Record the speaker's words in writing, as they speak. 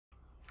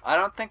I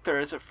don't think there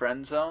is a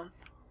friend zone.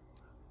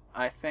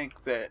 I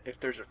think that if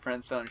there's a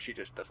friend zone, she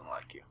just doesn't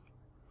like you.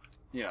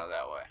 You know,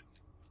 that way.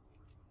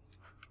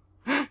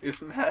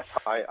 Isn't that?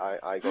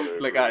 I got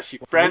it. Like, she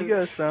friend. You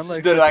guys sound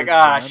like They're such like,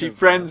 a she fan of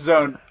friend that.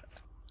 zoned.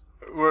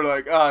 We're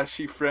like,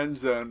 she friend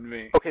zoned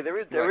me. Okay, there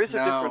is Like,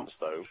 a difference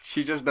though.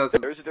 She just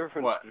doesn't. There is a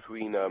difference What?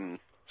 between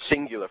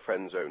singular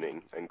friend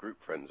zoning and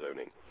group friend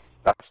zoning.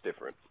 That's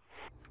different.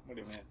 What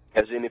do you mean?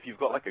 As in, if you've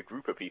got like a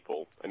group of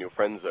people and you're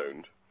friend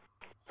zoned,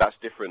 that's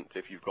different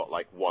if you've got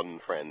like one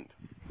friend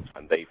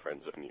and they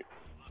friend zone you.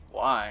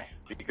 Why?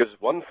 Because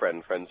one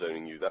friend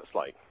zoning you, that's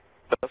like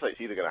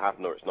it's either going to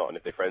happen or it's not. And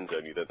if they friend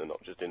zone you, then they're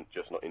not just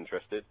not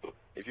interested.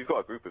 If you've got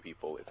a group of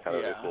people, it's kind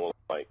of just more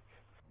like.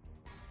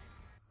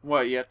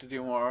 What, you have to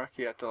do more work?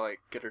 You have to like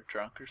get her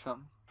drunk or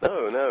something?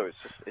 No,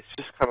 it's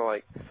just kind of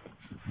like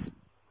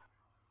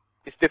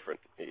it's different.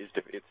 It's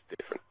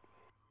different.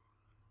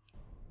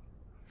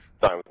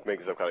 Sorry, I'm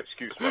making some kind of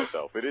excuse for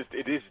myself. It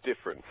is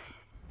different.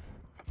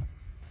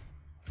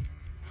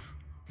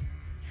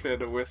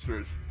 Fanta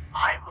whispers,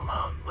 "I'm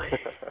lonely.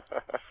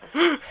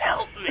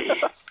 Help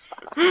me."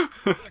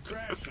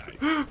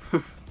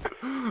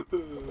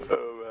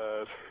 Oh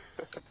man.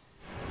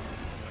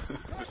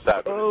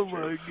 Oh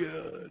my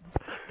god.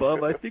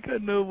 Bob, I think I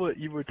know what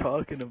you were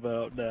talking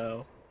about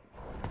now.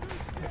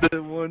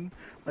 The one,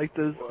 like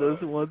those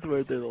ones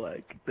where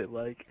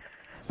they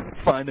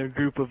find a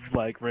group of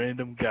like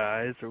random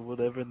guys or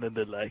whatever, and then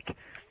they're like,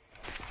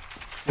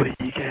 "What are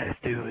you guys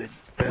doing?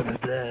 Blah blah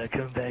blah.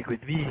 Come back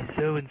with me,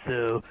 so and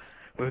so.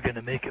 We're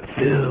gonna make a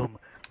film.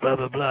 Blah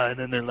blah blah." And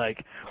then they're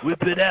like,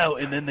 "Whip it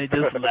out," and then they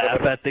just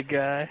laugh at the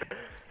guy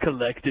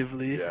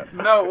collectively. Yeah.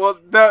 No, well,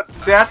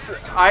 that's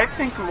I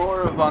think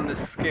more of on the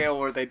scale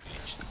where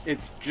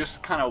it's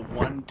just kind of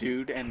one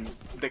dude and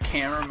the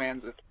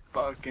cameraman's a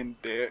fucking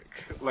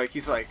dick. Like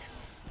he's like,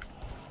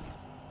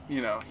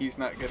 you know, he's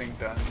not getting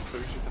done, so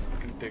he's just a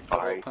fucking dick the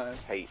whole time.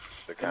 I hate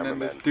the And cameraman.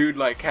 then this dude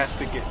like has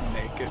to get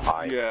naked.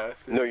 Yeah.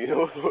 No, you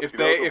know what? If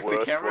the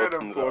the camera had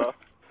ones are?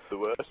 The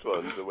worst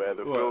ones are where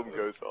the film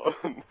goes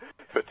on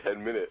for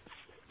 10 minutes,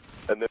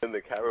 and then the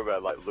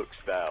cameraman like looks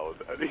down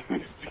and he's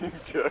been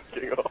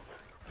jerking off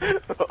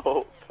the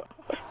whole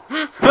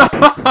time.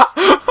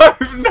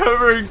 I've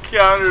never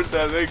encountered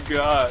that, thank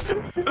God.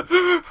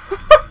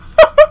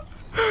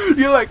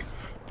 You're like,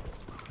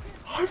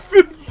 I've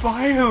been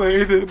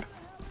violated.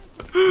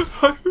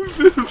 I've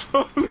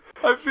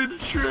been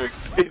tricked.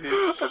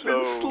 I've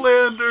been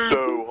slandered.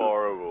 So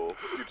horrible.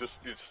 You just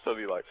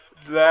suddenly like.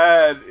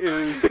 That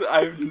is,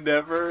 I've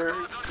never,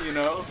 you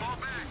know.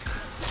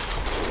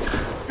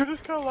 You're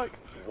just kind of like,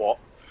 what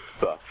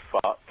the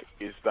fuck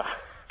is that?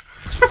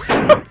 You're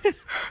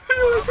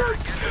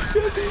like, I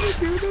didn't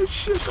do that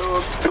shit all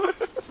the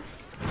time.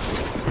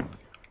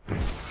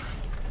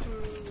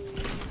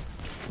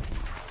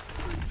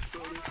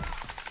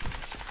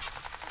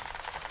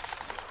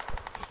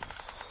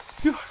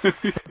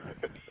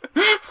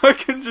 I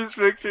can just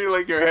picture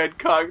like your head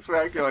cocks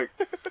back. You're like,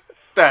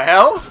 the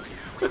hell?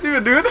 I was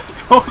even doing that the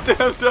whole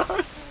damn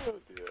time. Oh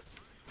dear.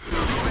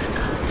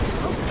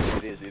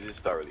 It is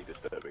thoroughly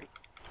disturbing.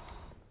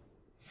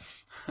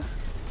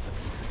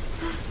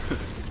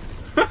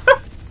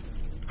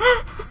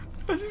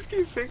 I just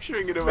keep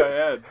picturing it in my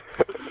head.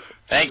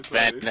 Thanks,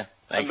 Ben.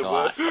 Thanks a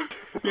lot.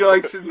 You're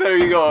like sitting there,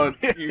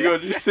 you're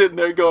just sitting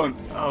there going,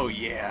 oh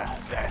yeah,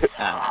 that's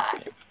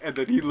hot. And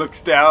then he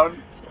looks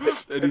down,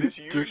 and he's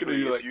jerking and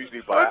you're like,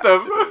 usually by what the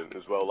accident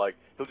as well. Like,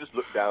 he'll just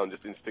look down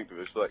just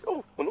instinctively, just like,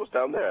 oh, wonder what's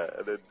down there?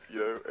 And then, you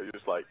know, and you're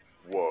just like,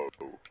 whoa,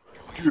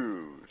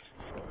 dude,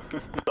 the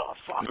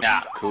fuck?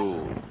 Not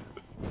cool.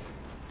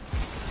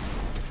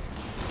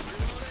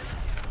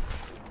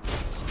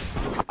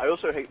 I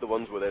also hate the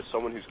ones where there's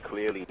someone who's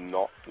clearly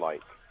not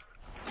like.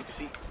 You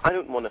see, I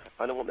don't want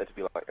there to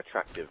be like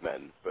attractive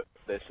men, but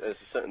there's a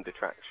certain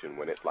detraction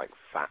when it's like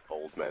fat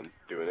old men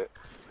doing it.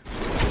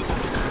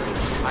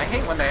 I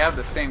hate when they have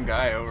the same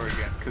guy over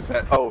again, because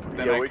then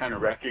I kind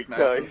of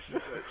recognize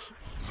him.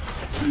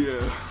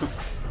 Yeah.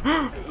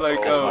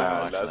 Like,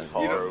 man, that's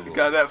you know, horrible.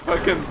 got that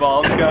fucking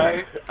bald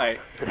guy? I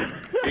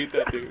hate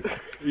that dude.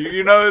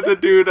 You know the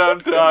dude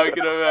I'm talking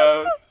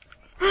about.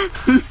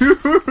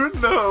 You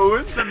know,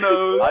 it's the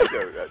nose. I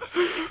don't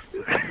actually.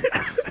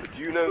 Do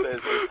you know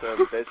there's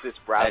this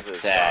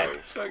Brazzers guy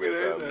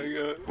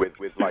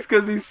with like. Just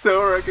because he's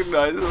so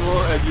recognizable,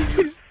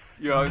 and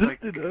you're always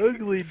like, an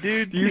ugly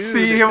dude. You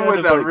see him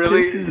with a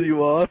really. Pisses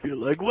you off. You're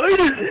like, why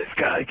does this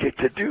guy get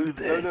to do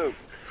this? No.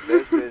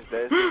 There's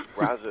this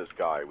Brazzers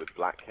guy with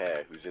black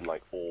hair who's in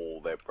like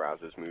all their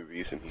Brazzers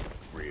movies, and he's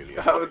really.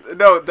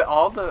 No,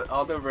 all the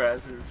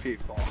Brazzers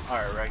people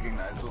are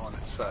recognizable, and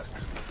it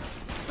sucks.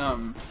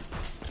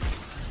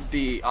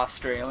 The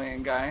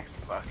Australian guy,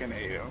 fucking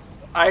hate him.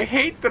 I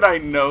hate that I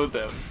know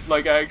them.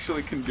 Like, I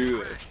actually can do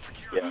this.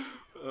 Yeah.